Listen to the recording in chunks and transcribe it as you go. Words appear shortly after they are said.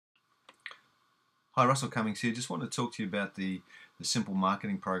Hi, Russell Cummings here. Just want to talk to you about the simple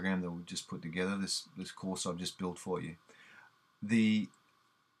marketing program that we've just put together, this course I've just built for you. The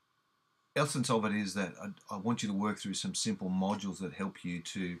essence of it is that I want you to work through some simple modules that help you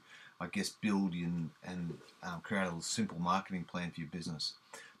to, I guess, build and create a simple marketing plan for your business.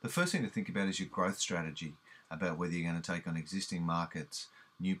 The first thing to think about is your growth strategy, about whether you're going to take on existing markets,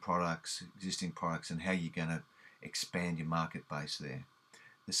 new products, existing products, and how you're going to expand your market base there.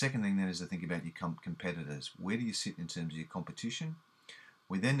 The second thing then is to think about your competitors. Where do you sit in terms of your competition?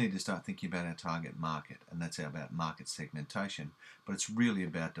 We then need to start thinking about our target market, and that's about market segmentation, but it's really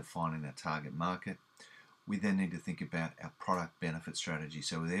about defining that target market. We then need to think about our product benefit strategy.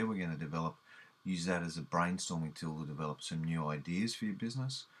 So there we're going to use that as a brainstorming tool to develop some new ideas for your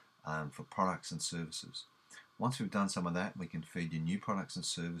business, for products and services. Once we've done some of that, we can feed your new products and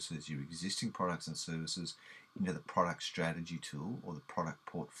services, your existing products and services into the product strategy tool or the product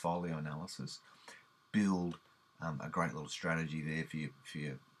portfolio analysis. Build a great little strategy there for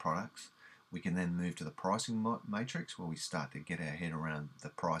your products. We can then move to the pricing matrix where we start to get our head around the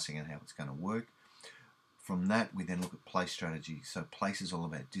pricing and how it's going to work. From that, we then look at place strategy. So place is all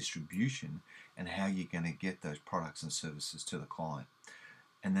about distribution and how you're going to get those products and services to the client.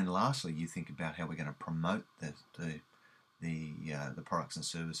 And then lastly, you think about how we're going to promote the products and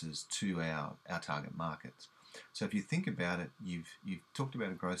services to our target markets. So if you think about it, you've talked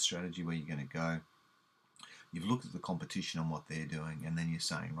about a growth strategy where you're going to go. You've looked at the competition and what they're doing, and then you're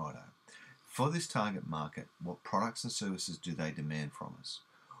saying, righto, for this target market, what products and services do they demand from us?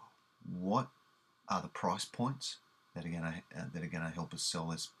 What are the price points that are going to help us sell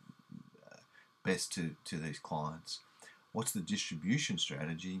this best to these clients? What's the distribution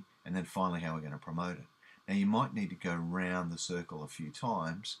strategy? And then finally, how we're going to promote it. Now, you might need to go round the circle a few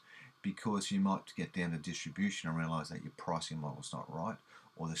times because you might get down to distribution and realize that your pricing model's not right,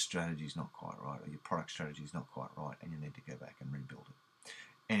 or the strategy's not quite right, or your product strategy's not quite right, and you need to go back and rebuild it.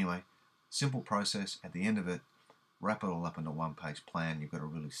 Anyway, simple process. At the end of it, wrap it all up into a one-page plan. You've got a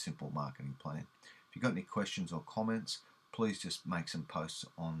really simple marketing plan. If you've got any questions or comments, please just make some posts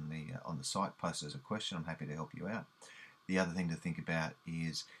on the site. Post as a question. I'm happy to help you out. The other thing to think about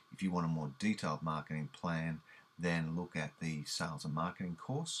is if you want a more detailed marketing plan, then look at the sales and marketing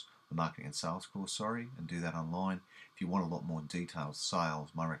course, the marketing and sales course, and do that online. If you want a lot more detailed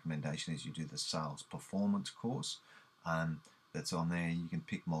sales, my recommendation is you do the sales performance course. That's on there. You can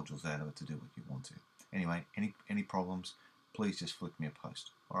pick modules out of it to do what you want to. Anyway, any problems, please just flick me a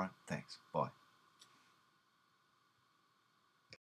post. All right, thanks. Bye.